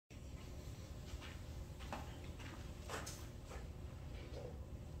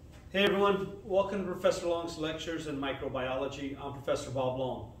Hey everyone, welcome to Professor Long's Lectures in Microbiology. I'm Professor Bob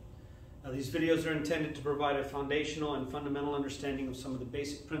Long. These videos are intended to provide a foundational and fundamental understanding of some of the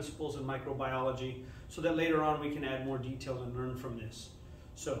basic principles in microbiology so that later on we can add more detail and learn from this.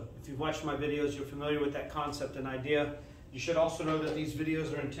 So if you've watched my videos, you're familiar with that concept and idea. You should also know that these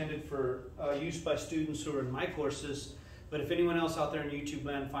videos are intended for use by students who are in my courses, but if anyone else out there in YouTube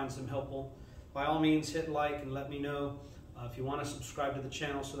land finds them helpful, by all means hit like and let me know. If you want to subscribe to the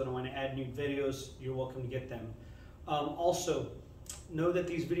channel so that when I add new videos, you're welcome to get them. Also, know that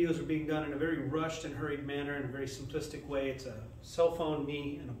these videos are being done in a very rushed and hurried manner, in a very simplistic way. It's a cell phone,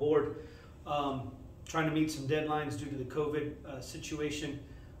 me, and a board, trying to meet some deadlines due to the COVID situation.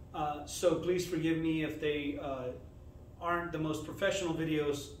 So please forgive me if they aren't the most professional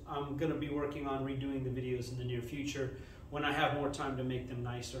videos. I'm going to be working on redoing the videos in the near future when I have more time to make them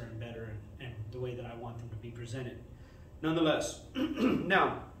nicer and better and the way that I want them to be presented. Nonetheless,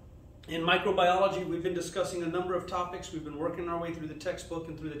 now, in microbiology, we've been discussing a number of topics. We've been working our way through the textbook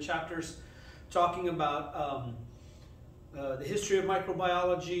and through the chapters, talking about the history of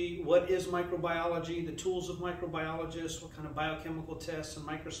microbiology, what is microbiology, the tools of microbiologists, what kind of biochemical tests and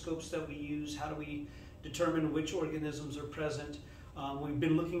microscopes that we use, how do we determine which organisms are present. We've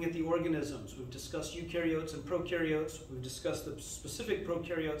been looking at the organisms. We've discussed eukaryotes and prokaryotes. We've discussed the specific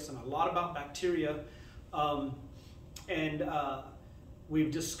prokaryotes and a lot about bacteria. We've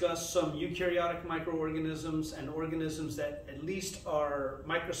discussed some eukaryotic microorganisms and organisms that at least are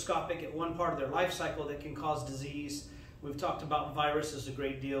microscopic at one part of their life cycle that can cause disease. We've talked about viruses a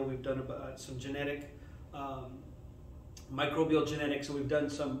great deal. We've done some genetic, microbial genetics, and we've done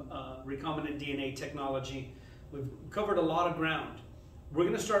some recombinant DNA technology. We've covered a lot of ground. We're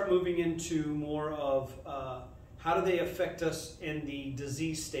going to start moving into more of how do they affect us in the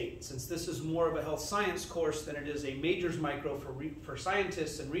disease state? Since this is more of a health science course than it is a majors micro for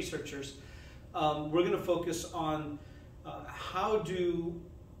scientists and researchers, we're going to focus on how do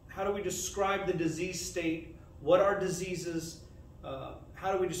we describe the disease state? What are diseases?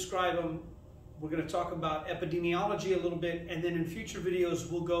 How do we describe them? We're going to talk about epidemiology a little bit, and then in future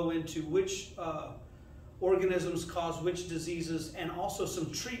videos we'll go into which organisms cause which diseases, and also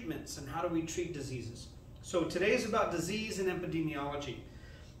some treatments and how do we treat diseases. So today is about disease and epidemiology.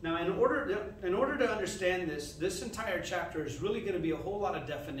 Now, in order to understand this entire chapter is really going to be a whole lot of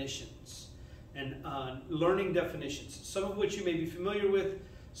definitions and learning definitions, some of which you may be familiar with,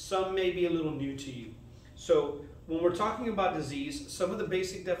 some may be a little new to you. So when we're talking about disease, some of the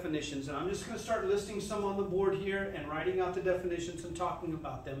basic definitions, and I'm just going to start listing some on the board here and writing out the definitions and talking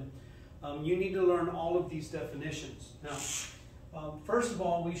about them. You need to learn all of these definitions. Now, first of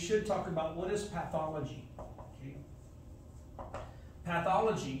all, we should talk about what is pathology. Okay?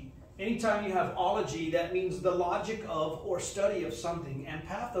 Pathology, anytime you have ology, that means the logic of or study of something, and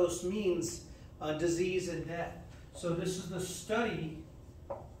pathos means disease and death. So this is the study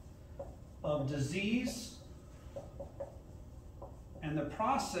of disease and the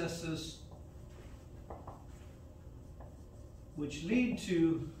processes which lead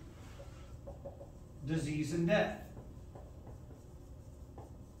to disease and death.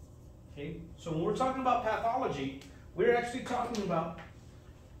 Okay, so when we're talking about pathology, we're actually talking about,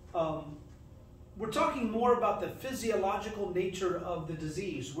 we're talking more about the physiological nature of the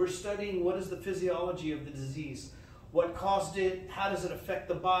disease. We're studying what is the physiology of the disease, what caused it, how does it affect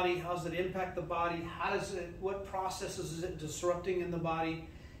the body, how does it impact the body, what processes is it disrupting in the body,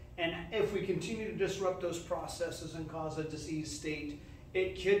 and if we continue to disrupt those processes and cause a disease state,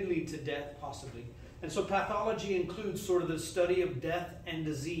 it could lead to death possibly. And so pathology includes sort of the study of death and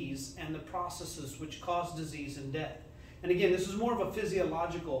disease and the processes which cause disease and death. And again, this is more of a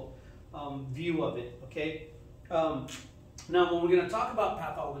physiological view of it, okay? Now, when we're going to talk about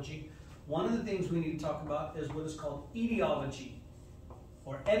pathology, one of the things we need to talk about is what is called etiology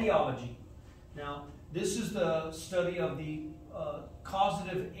or etiology. Now, this is the study of the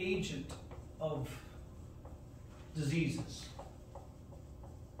causative agent of diseases.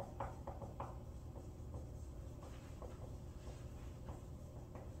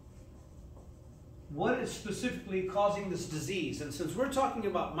 What is specifically causing this disease? And since we're talking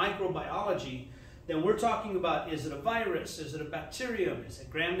about microbiology, then we're talking about, is it a virus? Is it a bacterium? Is it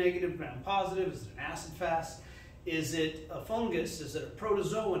gram-negative, gram-positive? Is it an acid-fast? Is it a fungus? Is it a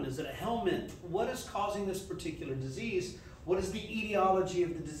protozoan? Is it a helminth? What is causing this particular disease? What is the etiology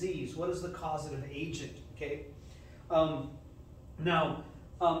of the disease? What is the causative agent? Okay. Now,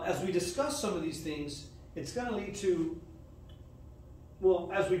 as we discuss some of these things, it's going to lead to,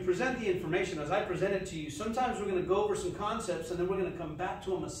 well, as we present the information, as I present it to you, sometimes we're going to go over some concepts and then we're going to come back to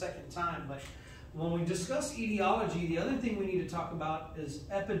them a second time. But When we discuss etiology, the other thing we need to talk about is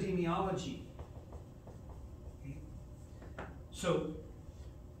epidemiology. Okay. So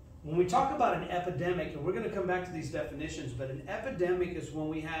when we talk about an epidemic, and we're going to come back to these definitions, but an epidemic is when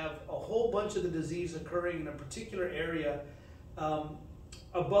we have a whole bunch of the disease occurring in a particular area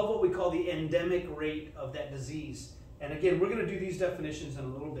above what we call the endemic rate of that disease. And again, we're going to do these definitions in a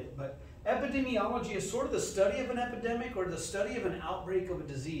little bit, but epidemiology is sort of the study of an epidemic or the study of an outbreak of a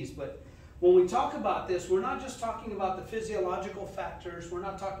disease. But when we talk about this, we're not just talking about the physiological factors, we're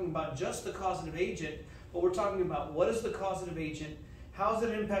not talking about just the causative agent, but we're talking about what is the causative agent, how is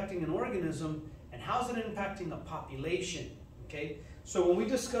it impacting an organism, and how is it impacting a population. Okay? So when we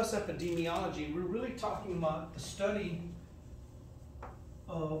discuss epidemiology, we're really talking about the study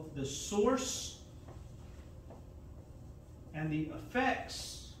of the source and the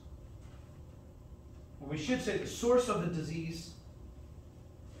effects, or we should say the source of the disease,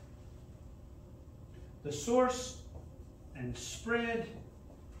 the source and spread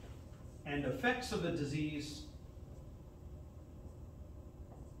and effects of the disease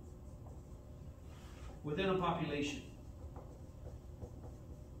within a population.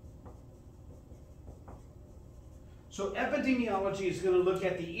 So epidemiology is going to look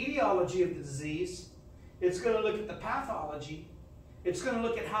at the etiology of the disease. It's going to look at the pathology. It's going to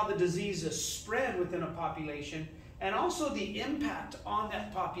look at how the disease is spread within a population, and also the impact on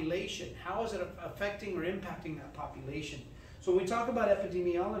that population. How is it affecting or impacting that population? So when we talk about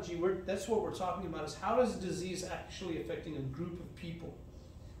epidemiology, that's what we're talking about, is how is disease actually affecting a group of people.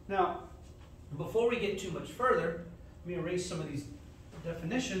 Now, before we get too much further, let me erase some of these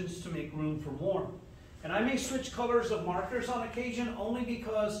definitions to make room for more. And I may switch colors of markers on occasion only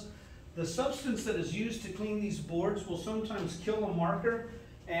because the substance that is used to clean these boards will sometimes kill a marker,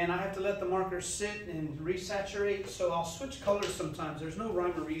 and I have to let the marker sit and resaturate, so I'll switch colors sometimes. There's no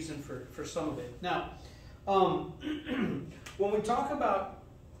rhyme or reason for some of it. Now, when we talk about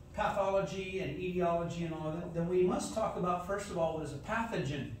pathology and etiology and all of that, then we must talk about, first of all, what is a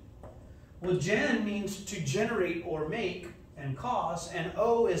pathogen. Well, gen means to generate or make and cause, and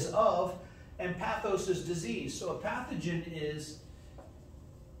o is of, and pathos is disease. So a pathogen is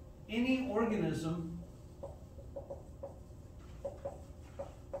any organism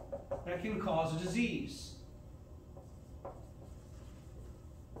that can cause a disease.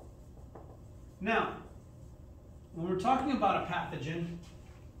 Now, when we're talking about a pathogen,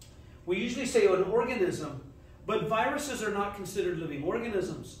 we usually say an organism, but viruses are not considered living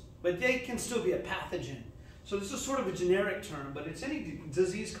organisms, but they can still be a pathogen. So this is sort of a generic term, but it's any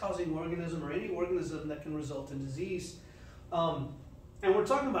disease-causing organism or any organism that can result in disease. And we're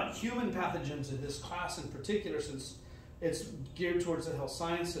talking about human pathogens in this class in particular, since it's geared towards the health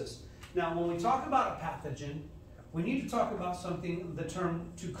sciences. Now, when we talk about a pathogen, we need to talk about something, the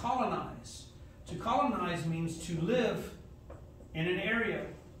term to colonize. To colonize means to live in an area.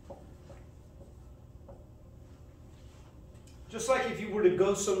 Just like if you were to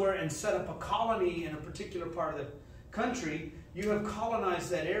go somewhere and set up a colony in a particular part of the country, you have colonized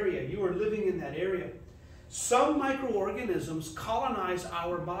that area. You are living in that area. Some microorganisms colonize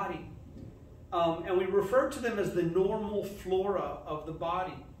our body, and we refer to them as the normal flora of the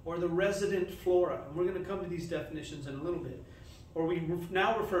body, or the resident flora. And we're going to come to these definitions in a little bit. Or we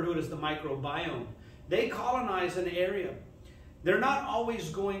now refer to it as the microbiome. They colonize an area. They're not always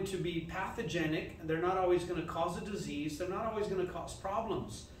going to be pathogenic. They're not always going to cause a disease. They're not always going to cause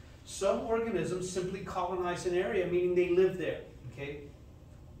problems. Some organisms simply colonize an area, meaning they live there. Okay.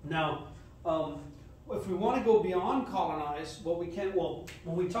 Now, if we want to go beyond colonize, what we can, well,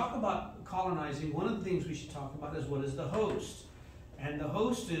 when we talk about colonizing, one of the things we should talk about is what is the host. And the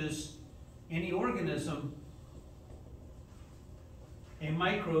host is any organism a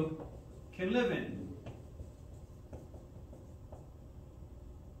microbe can live in.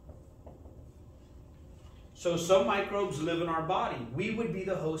 So some microbes live in our body. We would be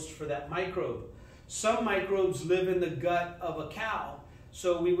the host for that microbe. Some microbes live in the gut of a cow.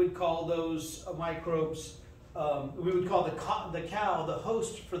 So we would call those microbes, we would call the cow the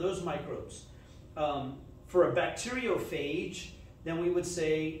host for those microbes. For a bacteriophage, then we would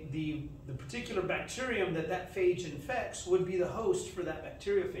say the particular bacterium that phage infects would be the host for that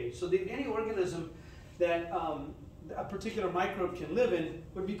bacteriophage. So any organism that a particular microbe can live in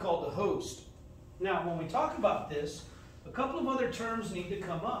would be called the host. Now, when we talk about this, a couple of other terms need to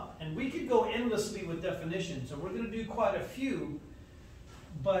come up. And we could go endlessly with definitions, and we're going to do quite a few.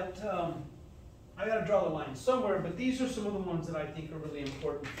 But I got to draw the line somewhere, but these are some of the ones that I think are really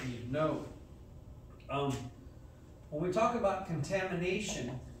important for you to know. When we talk about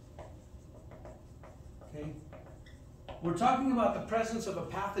contamination, okay, We're talking about the presence of a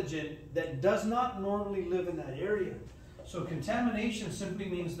pathogen that does not normally live in that area. So contamination simply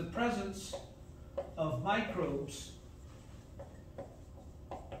means the presence of microbes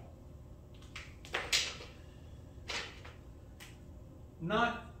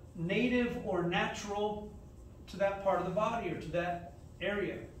not native or natural to that part of the body or to that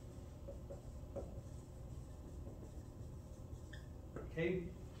area. Okay?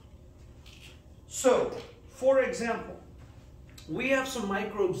 So, for example, we have some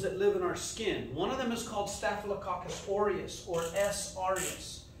microbes that live in our skin. One of them is called Staphylococcus aureus or S.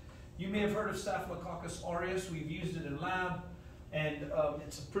 aureus. You may have heard of Staphylococcus aureus. We've used it in lab, and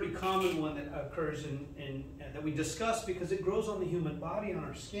it's a pretty common one that occurs that we discuss because it grows on the human body, on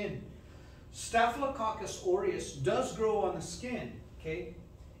our skin. Staphylococcus aureus does grow on the skin. Okay,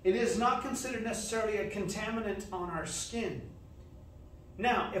 it is not considered necessarily a contaminant on our skin.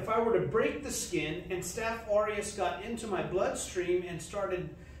 Now, if I were to break the skin and Staph aureus got into my bloodstream and started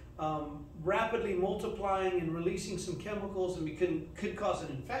rapidly multiplying and releasing some chemicals and could cause an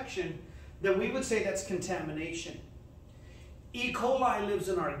infection, then we would say that's contamination. E. coli lives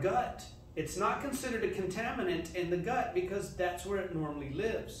in our gut. It's not considered a contaminant in the gut because that's where it normally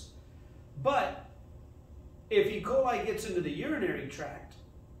lives. But if E. coli gets into the urinary tract,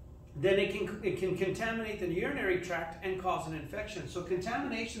 then it can contaminate the urinary tract and cause an infection. So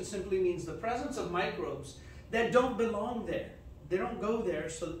contamination simply means the presence of microbes that don't belong there. They don't go there,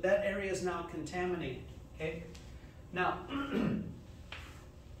 so that area is now contaminated. Okay? Now,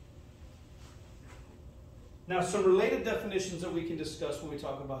 some related definitions that we can discuss when we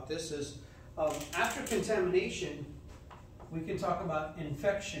talk about this is, after contamination, we can talk about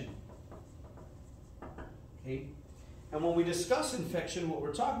infection. Okay? And when we discuss infection, what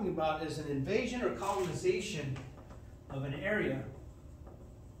we're talking about is an invasion or colonization of an area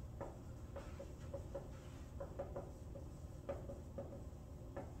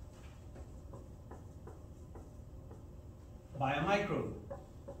by a microbe.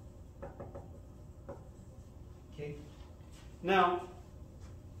 Okay. Now,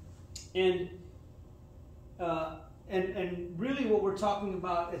 and really what we're talking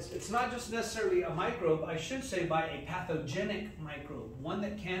about, it's not just necessarily a microbe, I should say by a pathogenic microbe, one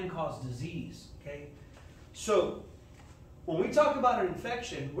that can cause disease, okay? So, when we talk about an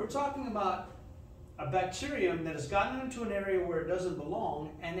infection, we're talking about a bacterium that has gotten into an area where it doesn't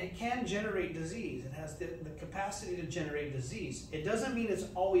belong, and it can generate disease. It has the capacity to generate disease. It doesn't mean it's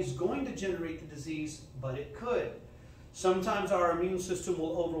always going to generate the disease, but it could. Sometimes our immune system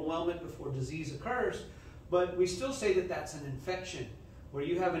will overwhelm it before disease occurs, but we still say that that's an infection, where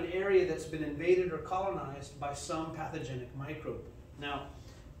you have an area that's been invaded or colonized by some pathogenic microbe. Now,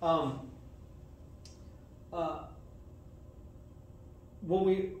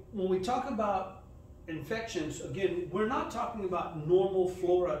 when we talk about infections, again, we're not talking about normal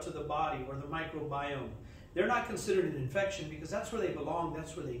flora to the body or the microbiome. They're not considered an infection because that's where they belong,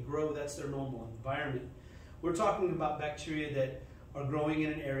 that's where they grow, that's their normal environment. We're talking about bacteria that are growing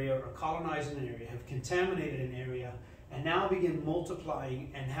in an area or colonizing an area, have contaminated an area, and now begin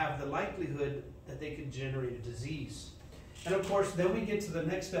multiplying and have the likelihood that they could generate a disease. And of course, then we get to the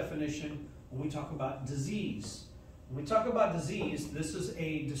next definition when we talk about disease. When we talk about disease, this is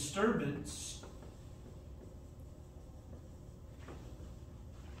a disturbance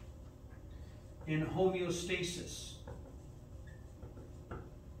in homeostasis.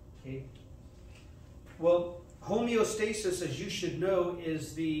 Okay. Well, homeostasis, as you should know,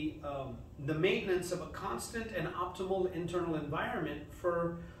 is the maintenance of a constant and optimal internal environment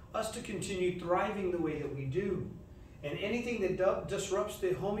for us to continue thriving the way that we do. And anything that disrupts the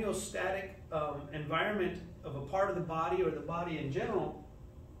homeostatic environment of a part of the body or the body in general,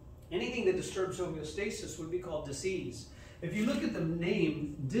 anything that disturbs homeostasis would be called disease. If you look at the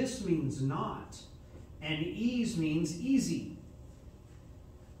name, dis means not, and ease means easy.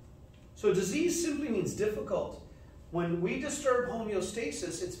 So disease simply means difficult. When we disturb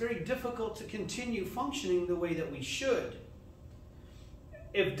homeostasis, it's very difficult to continue functioning the way that we should.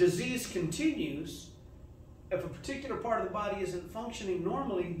 If disease continues, if a particular part of the body isn't functioning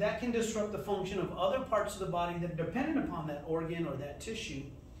normally, that can disrupt the function of other parts of the body that are dependent upon that organ or that tissue.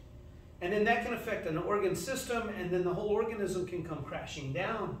 And then that can affect an organ system, and then the whole organism can come crashing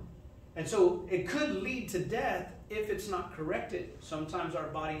down. And so it could lead to death if it's not corrected. Sometimes our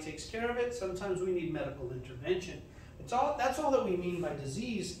body takes care of it, sometimes we need medical intervention. That's all that we mean by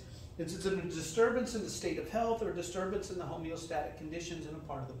disease. It's a disturbance in the state of health or a disturbance in the homeostatic conditions in a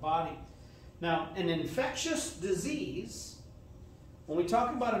part of the body. Now, an infectious disease, when we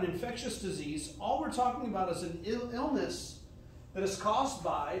talk about an infectious disease, all we're talking about is an illness that is caused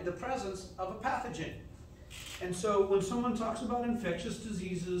by the presence of a pathogen. And so when someone talks about infectious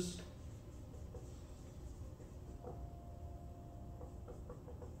diseases,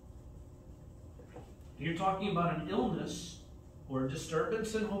 you're talking about an illness or a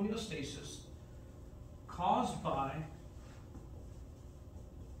disturbance in homeostasis caused by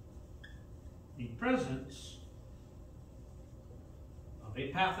the presence of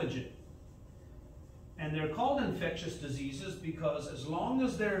a pathogen. And they're called infectious diseases because as long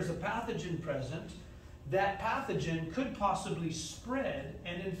as there is a pathogen present, that pathogen could possibly spread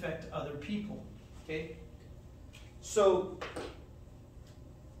and infect other people. Okay? So,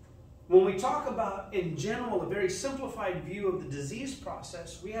 when we talk about, in general, a very simplified view of the disease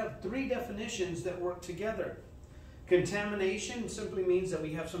process, we have three definitions that work together. Contamination simply means that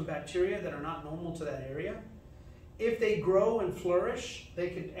we have some bacteria that are not normal to that area. If they grow and flourish, they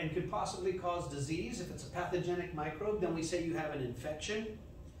could possibly cause disease. If it's a pathogenic microbe, then we say you have an infection.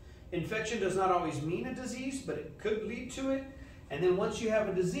 Infection does not always mean a disease, but it could lead to it. And then once you have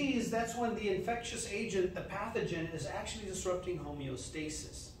a disease, that's when the infectious agent, the pathogen, is actually disrupting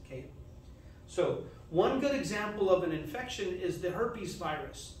homeostasis. Okay? So, one good example of an infection is the herpes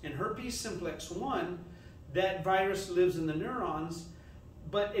virus. In herpes simplex 1, that virus lives in the neurons,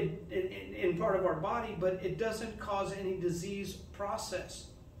 but in part of our body, but it doesn't cause any disease process.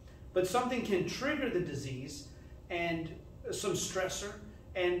 But something can trigger the disease and some stressor,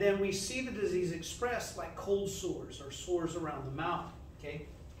 and then we see the disease expressed like cold sores or sores around the mouth. Okay,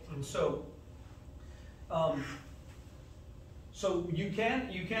 and so you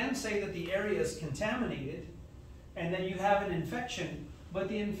can say that the area is contaminated, and then you have an infection, but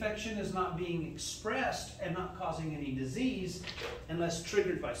the infection is not being expressed and not causing any disease unless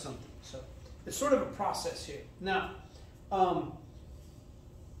triggered by something. So it's sort of a process here. Now,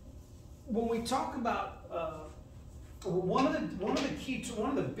 when we talk about one of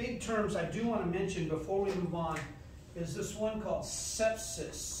the big terms I do want to mention before we move on is this one called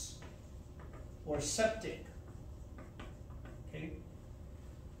sepsis or septic. Okay.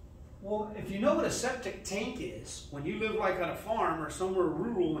 Well, if you know what a septic tank is, when you live like on a farm or somewhere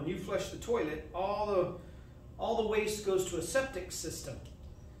rural and you flush the toilet, all the waste goes to a septic system.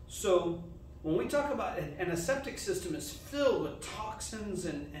 So when we talk about it, and a septic system is filled with toxins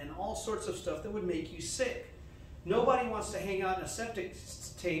and all sorts of stuff that would make you sick. Nobody wants to hang out in a septic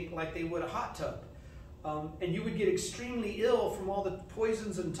tank like they would a hot tub. And you would get extremely ill from all the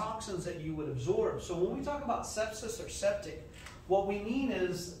poisons and toxins that you would absorb. So when we talk about sepsis or septic, what we mean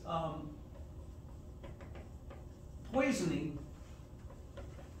is poisoning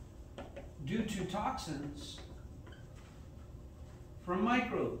due to toxins from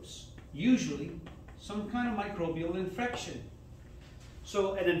microbes, usually some kind of microbial infection.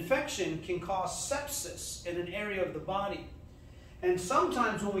 So an infection can cause sepsis in an area of the body. And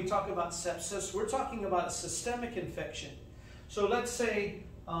sometimes when we talk about sepsis, we're talking about a systemic infection. So let's say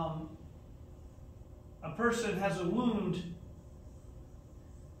a person has a wound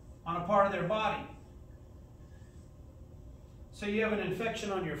on a part of their body. So you have an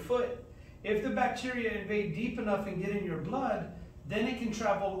infection on your foot. If the bacteria invade deep enough and get in your blood, then it can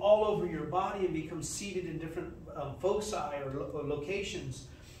travel all over your body and become seated in different foci or locations.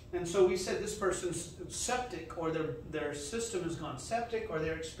 And so we said this person's septic, or their system has gone septic, or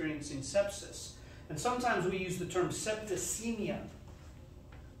they're experiencing sepsis. And sometimes we use the term septicemia.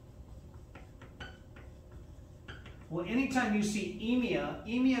 Well, anytime you see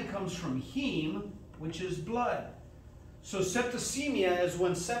emia comes from heme, which is blood. So septicemia is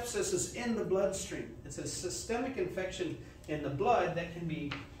when sepsis is in the bloodstream. It's a systemic infection in the blood that can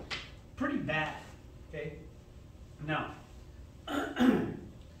be pretty bad. Okay? Now,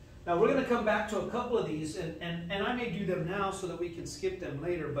 now we're going to come back to a couple of these, and I may do them now so that we can skip them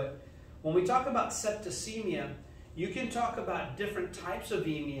later, but when we talk about septicemia, you can talk about different types of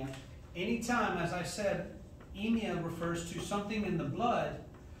emia. Anytime, as I said, emia refers to something in the blood.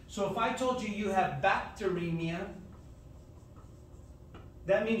 So if I told you you have bacteremia,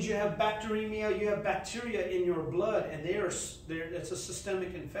 that means you have bacteremia, you have bacteria in your blood, and it's a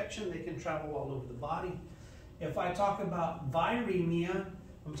systemic infection. They can travel all over the body. If I talk about viremia,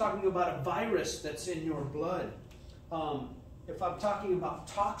 I'm talking about a virus that's in your blood. If I'm talking about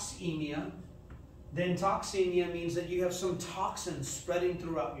toxemia, then toxemia means that you have some toxins spreading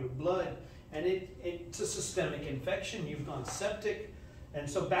throughout your blood, and it's a systemic infection. You've gone septic. And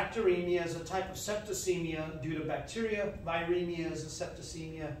so bacteremia is a type of septicemia due to bacteria. Viremia is a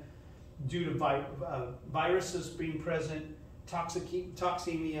septicemia due to viruses being present.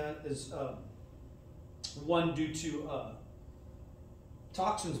 Toxemia is one due to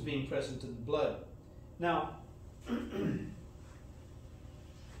toxins being present in the blood. Now,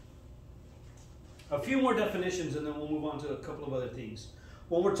 A few more definitions and then we'll move on to a couple of other things.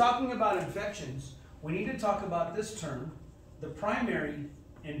 When we're talking about infections, we need to talk about this term, the primary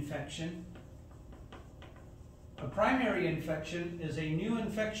infection. A primary infection is a new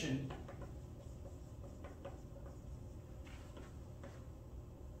infection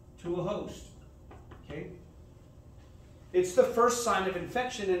to a host. Okay? It's the first sign of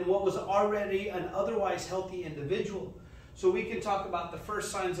infection in what was already an otherwise healthy individual. So we can talk about the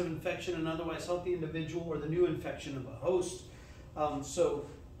first signs of infection in an otherwise healthy individual or the new infection of a host.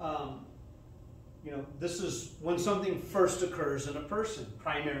 This is when something first occurs in a person,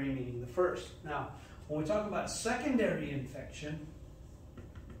 primary meaning the first. Now, when we talk about secondary infection,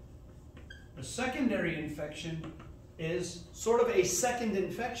 the secondary infection is sort of a second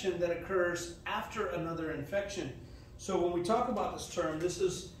infection that occurs after another infection. So when we talk about this term, this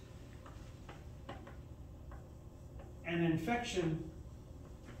is an infection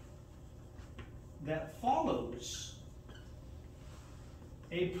that follows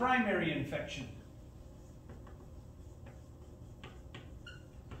a primary infection.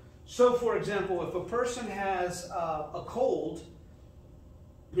 So, for example, if a person has a cold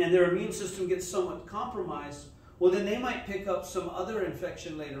and their immune system gets somewhat compromised, well, then they might pick up some other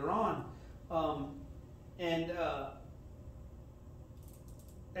infection later on.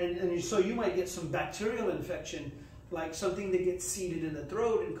 So you might get some bacterial infection, like something that gets seated in the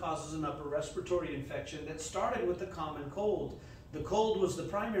throat and causes an upper respiratory infection that started with the common cold. The cold was the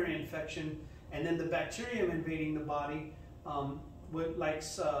primary infection, and then the bacterium invading the body, like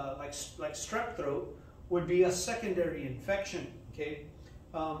strep throat, would be a secondary infection. Okay,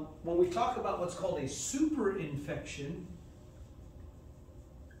 when we talk about what's called a super infection,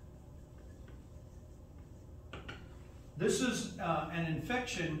 this is an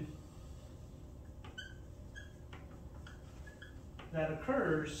infection that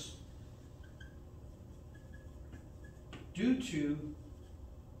occurs due to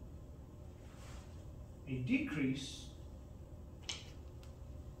a decrease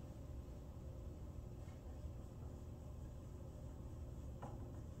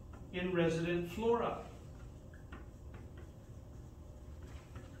in resident flora.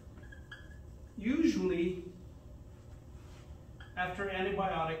 Usually after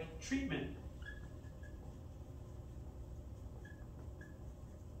antibiotic treatment.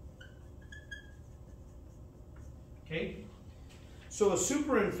 Okay? So a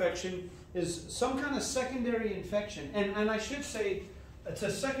superinfection is some kind of secondary infection. And I should say it's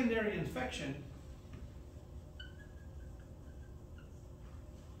a secondary infection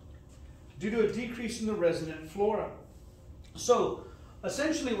due to a decrease in the resident flora. So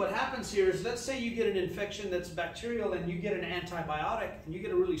essentially what happens here is, let's say you get an infection that's bacterial and you get an antibiotic and you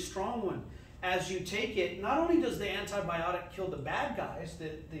get a really strong one. As you take it, not only does the antibiotic kill the bad guys,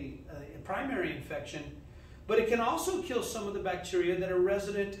 the primary infection, but it can also kill some of the bacteria that are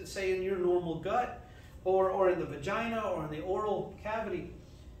resident, say, in your normal gut or in the vagina or in the oral cavity.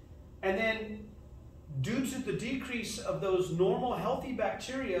 And then due to the decrease of those normal healthy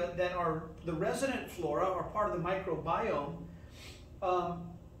bacteria that are the resident flora or part of the microbiome,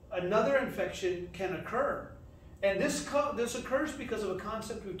 another infection can occur. And this occurs because of a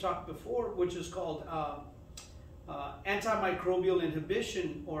concept we've talked before, which is called antimicrobial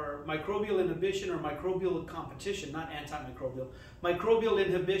inhibition or microbial competition, not antimicrobial, microbial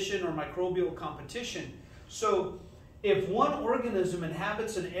inhibition or microbial competition. So if one organism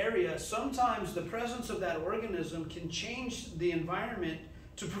inhabits an area, sometimes the presence of that organism can change the environment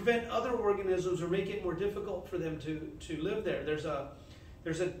to prevent other organisms or make it more difficult for them to live there. There's a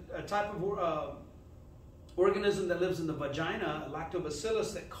type of organism that lives in the vagina,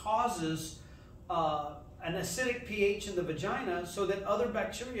 lactobacillus, that causes an acidic pH in the vagina so that other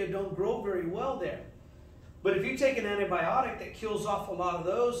bacteria don't grow very well there. But if you take an antibiotic that kills off a lot of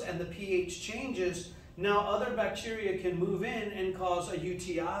those and the pH changes, now other bacteria can move in and cause a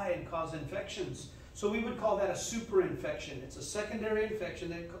UTI and cause infections. So we would call that a superinfection. It's a secondary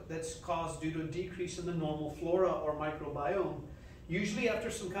infection that's caused due to a decrease in the normal flora or microbiome, usually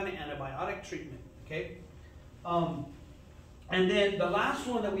after some kind of antibiotic treatment. Okay? And then the last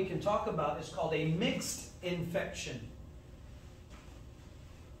one that we can talk about is called a mixed infection.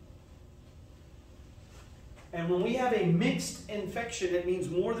 And when we have a mixed infection, it means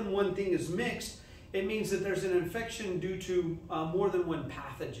more than one thing is mixed. It means that there's an infection due to more than one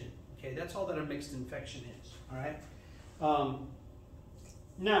pathogen. Okay, that's all that a mixed infection is. All right.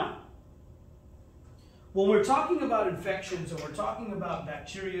 Now, when we're talking about infections and we're talking about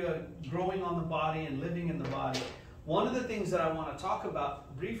bacteria growing on the body and living in the body, one of the things that I want to talk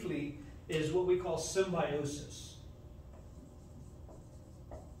about briefly is what we call symbiosis.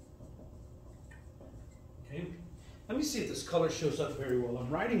 Okay. Let me see if this color shows up very well. I'm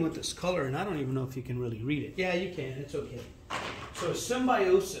writing with this color, and I don't even know if you can really read it. Yeah, you can. It's okay. So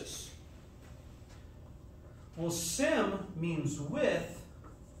symbiosis. Well, sim means with,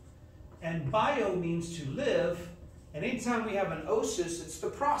 and bio means to live. And anytime we have an osis, it's the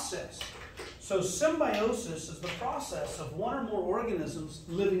process. So symbiosis is the process of one or more organisms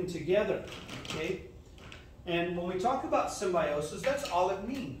living together. Okay? And when we talk about symbiosis, that's all it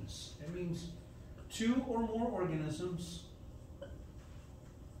means. It means two or more organisms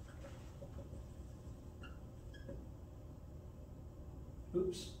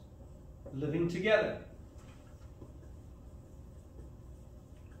living together.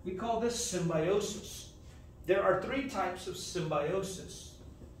 We call this symbiosis. There are three types of symbiosis.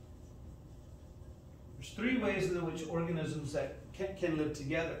 There's three ways in which organisms that can live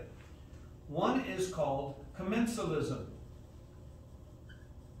together. One is called commensalism.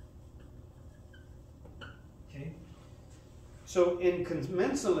 Okay? So in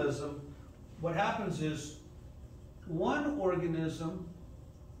commensalism, what happens is one organism,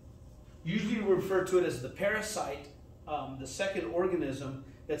 usually we refer to it as the parasite, the second organism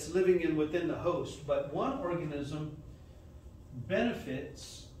that's living within the host, but one organism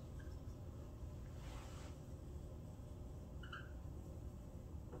benefits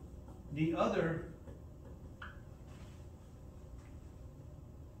the other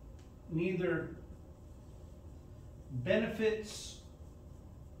neither benefits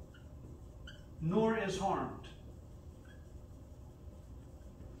nor is harmed.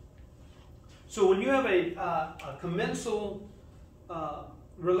 So when you have a commensal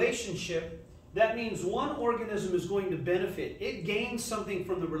relationship, that means one organism is going to benefit. It gains something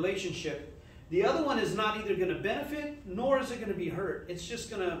from the relationship. The other one is not either going to benefit nor is it going to be hurt. It's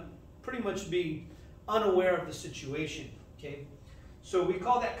just going to pretty much be unaware of the situation. Okay? So we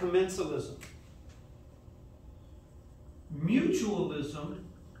call that commensalism. Mutualism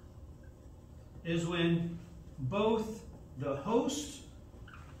is when both the host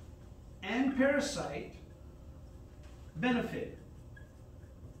and parasite benefit.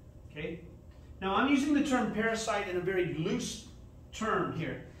 Okay? Now I'm using the term parasite in a very loose term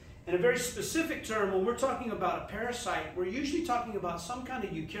here. In a very specific term, when we're talking about a parasite, we're usually talking about some kind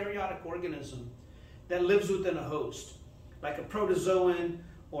of eukaryotic organism that lives within a host, like a protozoan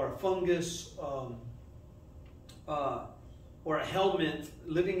or a fungus or a helminth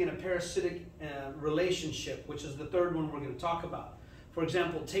living in a parasitic relationship, which is the third one we're going to talk about. For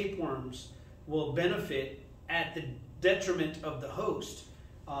example, tapeworms will benefit at the detriment of the host,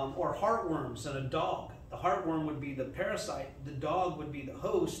 or heartworms in a dog. The heartworm would be the parasite, the dog would be the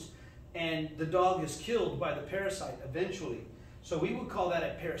host, and the dog is killed by the parasite eventually. So we would call that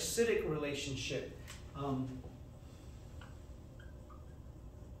a parasitic relationship.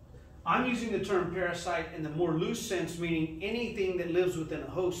 I'm using the term parasite in the more loose sense, meaning anything that lives within a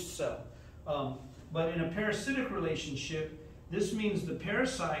host cell. But in a parasitic relationship, this means the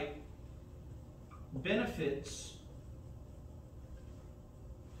parasite benefits,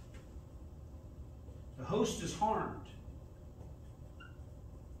 the host is harmed.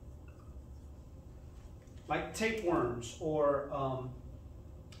 Like tapeworms, or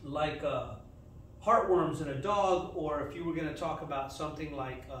like heartworms in a dog, or if you were going to talk about something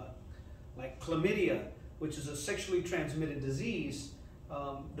like chlamydia, which is a sexually transmitted disease,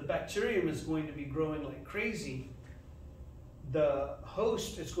 the bacterium is going to be growing like crazy. The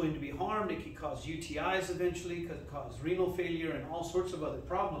host is going to be harmed. It could cause UTIs eventually, could cause renal failure and all sorts of other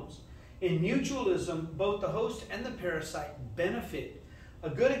problems. In mutualism, both the host and the parasite benefit. A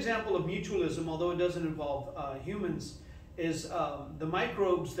good example of mutualism, although it doesn't involve humans, is the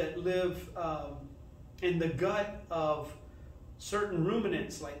microbes that live in the gut of certain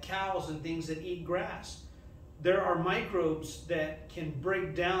ruminants like cows and things that eat grass. There are microbes that can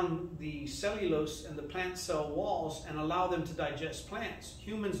break down the cellulose and the plant cell walls and allow them to digest plants.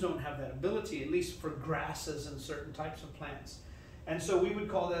 Humans don't have that ability, at least for grasses and certain types of plants. And so we would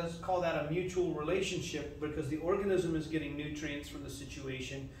call that a mutual relationship, because the organism is getting nutrients from the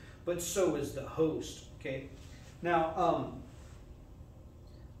situation, but so is the host. Okay. Now,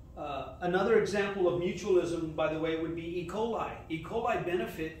 another example of mutualism, by the way, would be E. coli. E. coli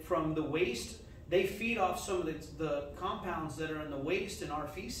benefit from the waste. They feed off some of the compounds that are in the waste in our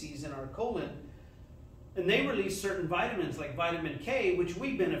feces, in our colon, and they release certain vitamins like vitamin K, which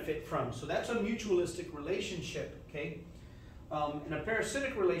we benefit from. So that's a mutualistic relationship. Okay. In a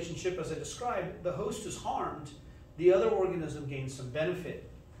parasitic relationship, as I described, the host is harmed, the other organism gains some benefit.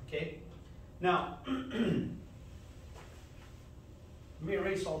 Okay. Now, let me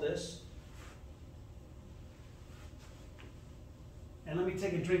erase all this. And let me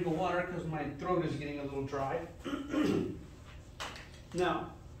take a drink of water because my throat is getting a little dry.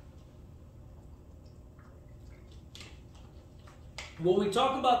 Now, when we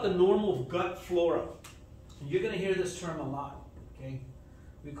talk about the normal gut flora, you're going to hear this term a lot, okay?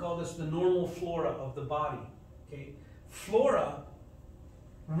 We call this the normal flora of the body, okay? Flora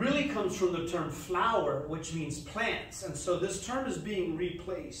really comes from the term flower, which means plants, and so this term is being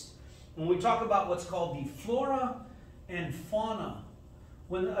replaced. When we talk about what's called the flora and fauna,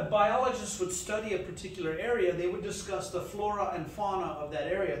 when a biologist would study a particular area, they would discuss the flora and fauna of that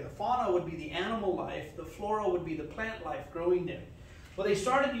area. The fauna would be the animal life, the flora would be the plant life growing there. Well, they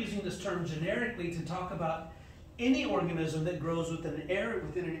started using this term generically to talk about any organism that grows within an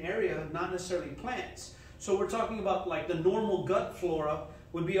area, not necessarily plants. So we're talking about like the normal gut flora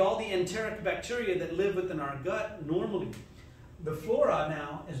would be all the enteric bacteria that live within our gut normally. The flora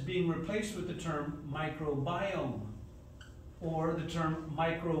now is being replaced with the term microbiome or the term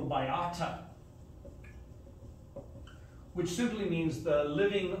microbiota, which simply means the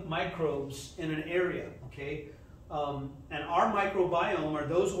living microbes in an area, okay? And our microbiome are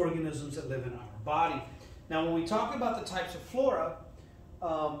those organisms that live in our body. Now, when we talk about the types of flora,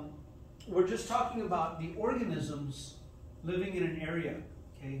 we're just talking about the organisms living in an area,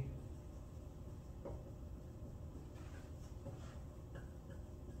 okay?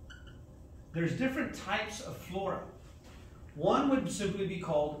 There's different types of flora. One would simply be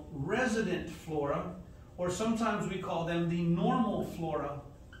called resident flora, or sometimes we call them the normal flora,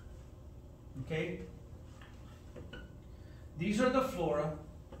 okay? These are the flora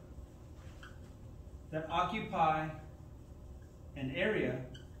that occupy an area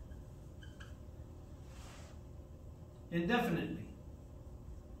indefinitely.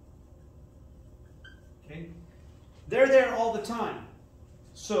 Okay? They're there all the time.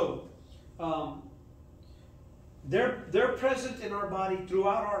 So they're present in our body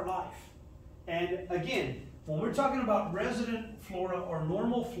throughout our life. And again, when we're talking about resident flora or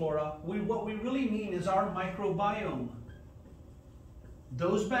normal flora, what we really mean is our microbiome.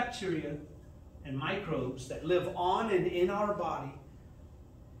 Those bacteria and microbes that live on and in our body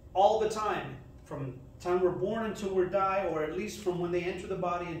all the time, from the time we're born until we die, or at least from when they enter the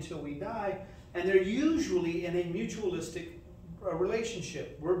body until we die, and they're usually in a mutualistic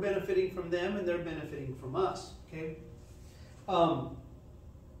relationship. We're benefiting from them and they're benefiting from us, okay?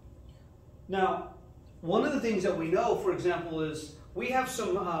 Now, one of the things that we know, for example, is we have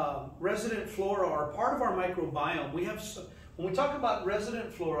some resident flora, or part of our microbiome. We have some, when we talk about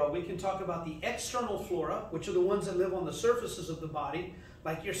resident flora, we can talk about the external flora, which are the ones that live on the surfaces of the body,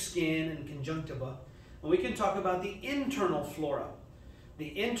 like your skin and conjunctiva. And we can talk about the internal flora.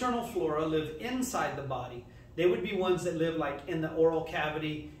 The internal flora live inside the body. They would be ones that live like in the oral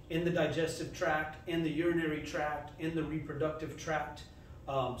cavity, in the digestive tract, in the urinary tract, in the reproductive tract.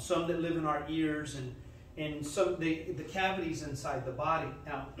 Some that live in our ears and some the cavities inside the body.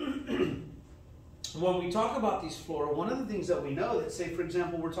 Now, when we talk about these flora, one of the things that we know that, say, for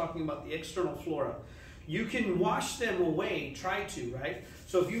example, we're talking about the external flora, you can wash them away, try to, right?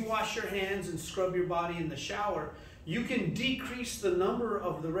 So if you wash your hands and scrub your body in the shower, you can decrease the number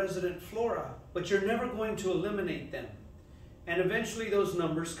of the resident flora, but you're never going to eliminate them. And eventually those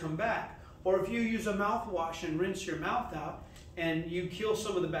numbers come back. Or if you use a mouthwash and rinse your mouth out and you kill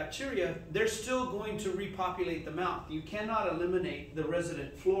some of the bacteria, they're still going to repopulate the mouth. You cannot eliminate the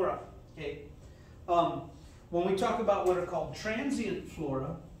resident flora, okay? When we talk about what are called transient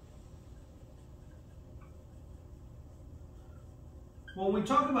flora, when we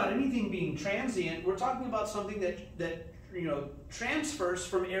talk about anything being transient, we're talking about something that transfers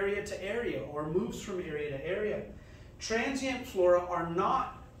from area to area or moves from area to area. Transient flora are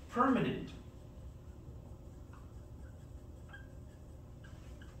not permanent.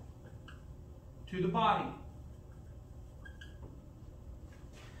 To the body.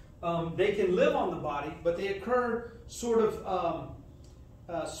 They can live on the body, but they occur sort of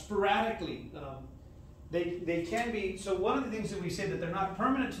sporadically. They can be, so one of the things that we say that they're not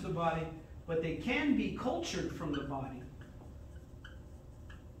permanent to the body, but they can be cultured from the body.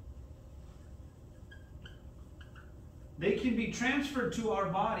 They can be transferred to our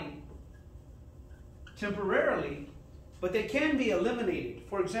body temporarily, but they can be eliminated.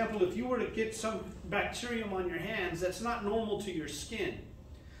 For example, if you were to get some bacterium on your hands that's not normal to your skin,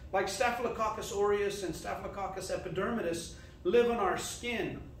 like Staphylococcus aureus and Staphylococcus epidermidis live on our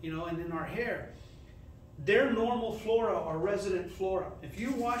skin, and in our hair. Their normal flora are resident flora. If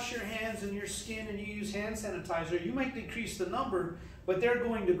you wash your hands and your skin and you use hand sanitizer, you might decrease the number, but they're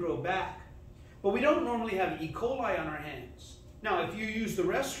going to grow back. But we don't normally have E. coli on our hands. Now, if you use the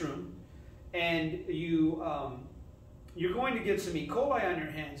restroom and you you're going to get some E. coli on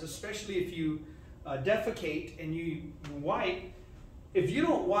your hands, especially if you defecate and you wipe. If you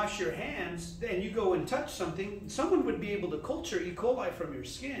don't wash your hands and you go and touch something, someone would be able to culture E. coli from your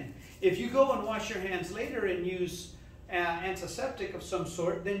skin. If you go and wash your hands later and use antiseptic of some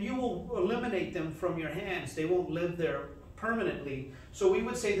sort, then you will eliminate them from your hands. They won't live there permanently. So we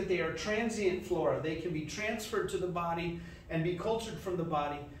would say that they are transient flora. They can be transferred to the body and be cultured from the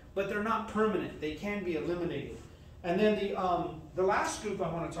body, but they're not permanent. They can be eliminated. And then the last group I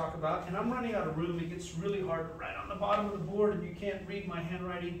want to talk about, and I'm running out of room. It gets really hard to write on the bottom of the board, and you can't read my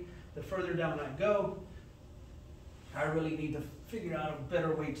handwriting the further down I go. I really need to figure out a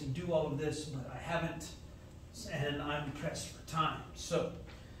better way to do all of this, but I haven't, and I'm pressed for time. So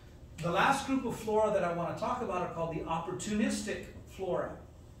the last group of flora that I want to talk about are called the opportunistic flora.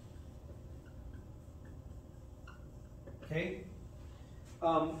 Okay?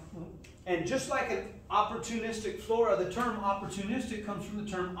 And just like an opportunistic flora, the term opportunistic comes from the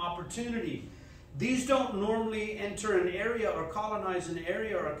term opportunity. These don't normally enter an area or colonize an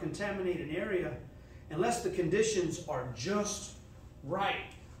area or contaminate an area unless the conditions are just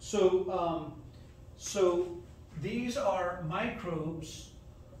right. So, so these are microbes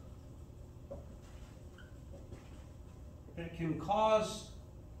that can cause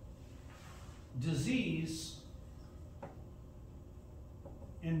disease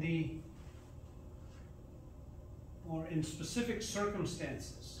in specific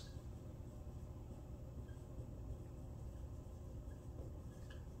circumstances.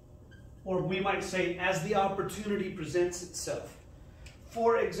 Or we might say, as the opportunity presents itself.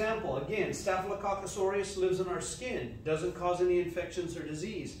 For example, again, Staphylococcus aureus lives in our skin, doesn't cause any infections or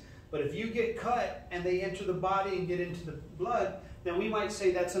disease. But if you get cut and they enter the body and get into the blood, then we might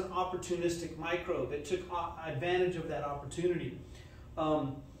say that's an opportunistic microbe. It took advantage of that opportunity.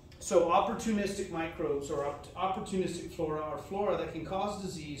 So opportunistic microbes or opportunistic flora are flora that can cause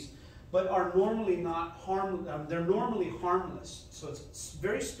disease, but are normally not they're normally harmless. So it's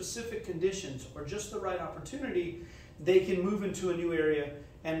very specific conditions or just the right opportunity, they can move into a new area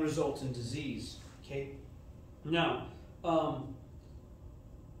and result in disease. Okay. Now, a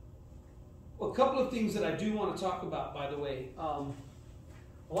couple of things that I do want to talk about, by the way. I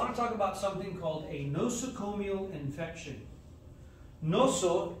want to talk about something called a nosocomial infection.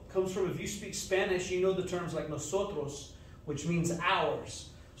 Noso comes from, if you speak Spanish, you know the terms like nosotros, which means ours.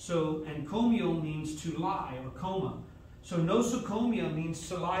 So, and comial means to lie or coma. So nosocomia means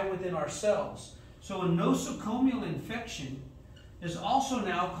to lie within ourselves. So a nosocomial infection is also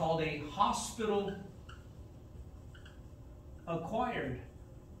now called a hospital-acquired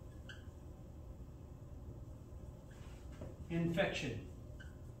infection.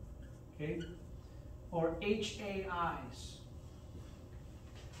 Okay? Or HAIs.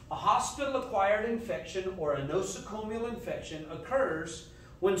 A hospital-acquired infection or a nosocomial infection occurs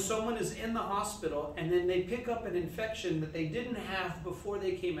when someone is in the hospital and then they pick up an infection that they didn't have before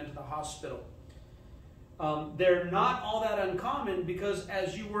they came into the hospital. They're not all that uncommon because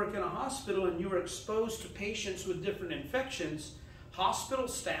as you work in a hospital and you are exposed to patients with different infections, hospital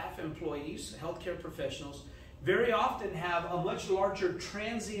staff, employees, healthcare professionals, very often have a much larger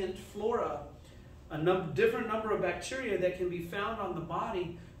transient flora, a different number of bacteria that can be found on the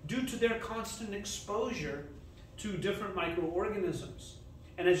body due to their constant exposure to different microorganisms.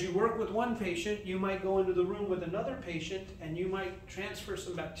 And as you work with one patient, you might go into the room with another patient and you might transfer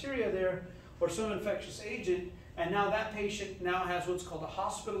some bacteria there or some infectious agent, and now that patient now has what's called a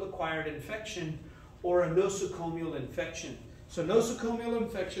hospital-acquired infection or a nosocomial infection. So nosocomial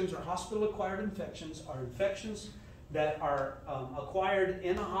infections or hospital-acquired infections are infections that are acquired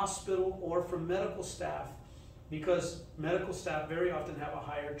in a hospital or from medical staff, because medical staff very often have a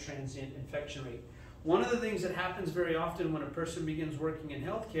higher transient infection rate. One of the things that happens very often when a person begins working in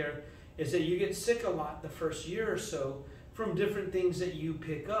healthcare is that you get sick a lot the first year or so from different things that you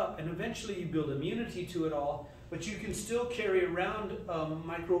pick up, and eventually you build immunity to it all, but you can still carry around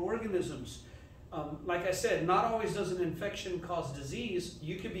microorganisms. Like I said, not always does an infection cause disease.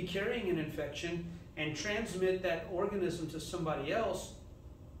 You could be carrying an infection and transmit that organism to somebody else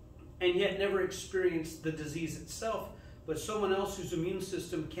and yet never experience the disease itself, but someone else whose immune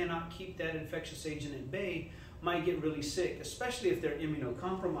system cannot keep that infectious agent at bay might get really sick, especially if they're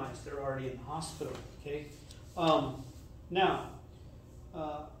immunocompromised. They're already in the hospital. Okay. Now,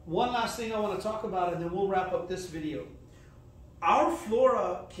 one last thing I want to talk about, and then we'll wrap up this video. Our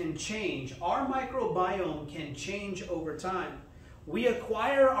flora can change. Our microbiome can change over time. We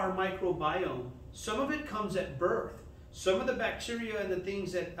acquire our microbiome. Some of it comes at birth. Some of the bacteria and the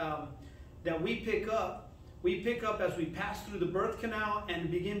things that we pick up we pick up as we pass through the birth canal and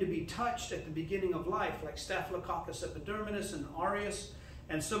begin to be touched at the beginning of life, like Staphylococcus epidermidis and aureus,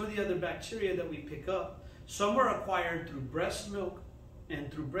 and some of the other bacteria that we pick up. Some are acquired through breast milk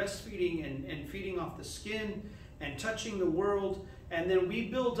and through breastfeeding and feeding off the skin and touching the world. And then we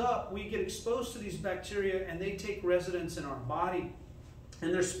build up, we get exposed to these bacteria and they take residence in our body.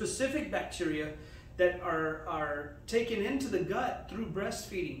 And there's specific bacteria that are taken into the gut through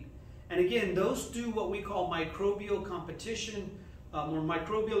breastfeeding. And again, those do what we call microbial competition or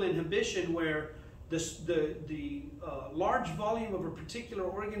microbial inhibition, where the large volume of a particular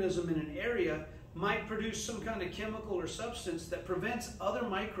organism in an area might produce some kind of chemical or substance that prevents other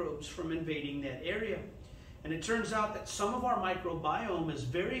microbes from invading that area. And it turns out that some of our microbiome is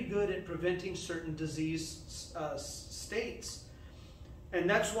very good at preventing certain disease states. And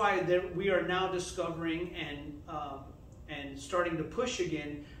that's why we are now discovering and starting to push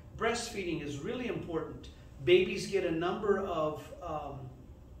again, breastfeeding is really important. Babies get a number of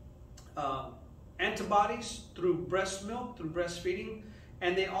antibodies through breast milk, through breastfeeding,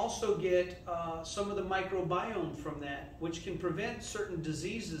 and they also get some of the microbiome from that, which can prevent certain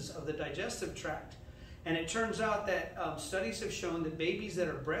diseases of the digestive tract. And it turns out that studies have shown that babies that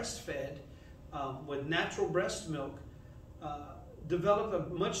are breastfed with natural breast milk develop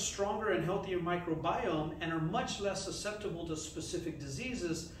a much stronger and healthier microbiome and are much less susceptible to specific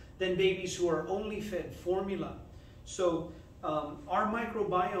diseases than babies who are only fed formula. So our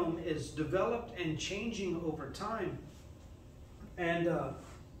microbiome is developed and changing over time. And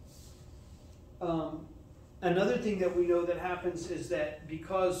another thing that we know that happens is that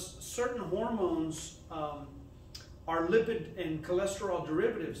because certain hormones are lipid and cholesterol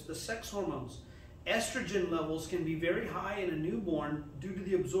derivatives, the sex hormones, estrogen levels can be very high in a newborn due to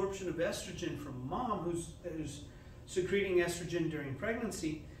the absorption of estrogen from mom who's secreting estrogen during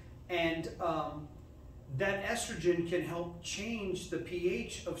pregnancy. And that estrogen can help change the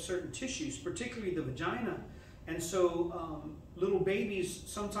pH of certain tissues, particularly the vagina. And so little babies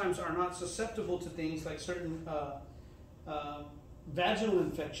sometimes are not susceptible to things like certain vaginal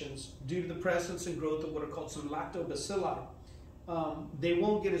infections due to the presence and growth of what are called some lactobacilli. They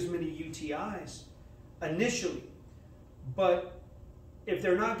won't get as many UTIs initially, but if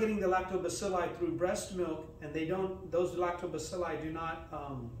they're not getting the lactobacilli through breast milk and those lactobacilli do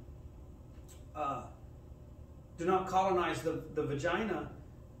not colonize the vagina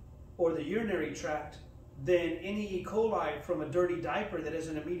or the urinary tract, then any E. coli from a dirty diaper that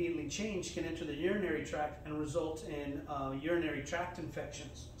isn't immediately changed can enter the urinary tract and result in urinary tract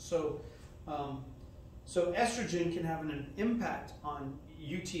infections. So estrogen can have an impact on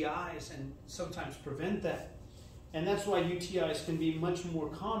UTIs and sometimes prevent that. And that's why UTIs can be much more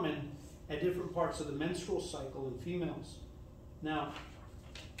common at different parts of the menstrual cycle in females. Now,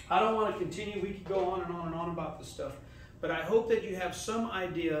 I don't want to continue. We could go on and on and on about this stuff, but I hope that you have some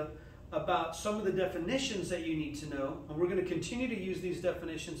idea about some of the definitions that you need to know, and we're going to continue to use these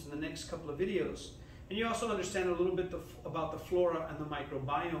definitions in the next couple of videos. And you also understand a little bit about the flora and the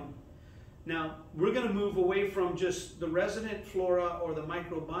microbiome. Now, we're going to move away from just the resident flora or the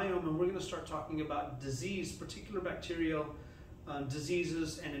microbiome, and we're going to start talking about disease, particular bacterial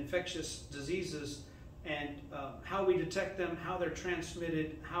diseases and infectious diseases, and how we detect them, how they're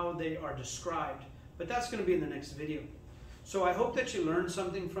transmitted, how they are described. But that's going to be in the next video. So I hope that you learned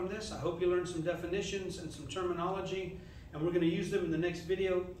something from this. I hope you learned some definitions and some terminology, and we're going to use them in the next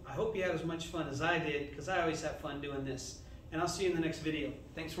video. I hope you had as much fun as I did, because I always have fun doing this. And I'll see you in the next video.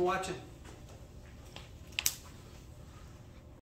 Thanks for watching.